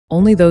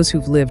Only those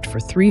who've lived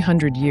for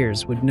 300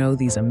 years would know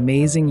these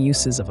amazing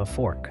uses of a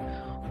fork,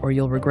 or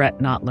you'll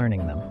regret not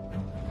learning them.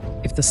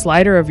 If the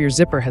slider of your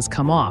zipper has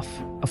come off,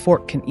 a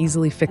fork can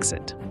easily fix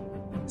it.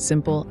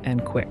 Simple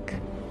and quick.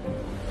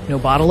 No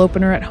bottle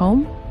opener at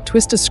home?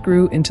 Twist a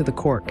screw into the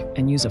cork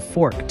and use a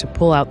fork to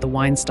pull out the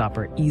wine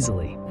stopper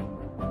easily.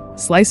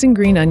 Slicing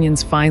green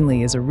onions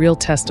finely is a real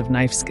test of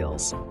knife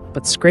skills,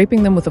 but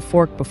scraping them with a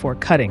fork before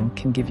cutting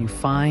can give you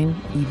fine,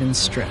 even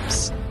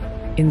strips.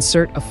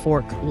 Insert a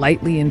fork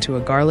lightly into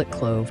a garlic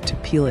clove to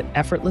peel it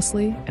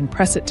effortlessly and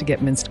press it to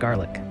get minced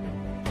garlic.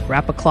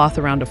 Wrap a cloth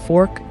around a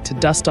fork to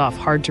dust off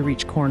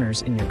hard-to-reach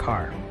corners in your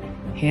car.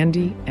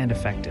 Handy and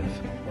effective.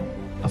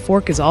 A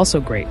fork is also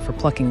great for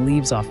plucking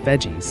leaves off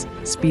veggies,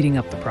 speeding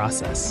up the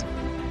process.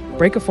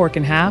 Break a fork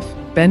in half,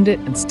 bend it,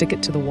 and stick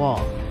it to the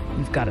wall.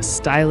 You've got a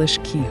stylish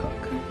key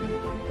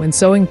hook. When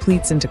sewing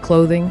pleats into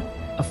clothing,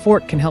 a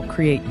fork can help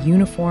create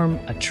uniform,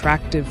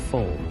 attractive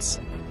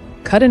folds.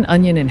 Cut an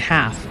onion in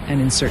half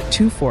and insert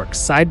 2 forks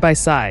side by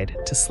side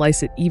to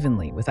slice it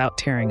evenly without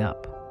tearing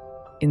up.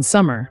 In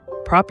summer,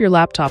 prop your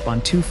laptop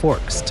on 2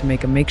 forks to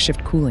make a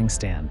makeshift cooling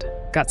stand.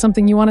 Got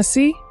something you want to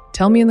see?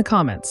 Tell me in the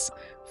comments.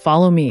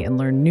 Follow me and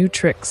learn new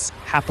tricks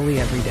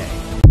happily every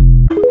day.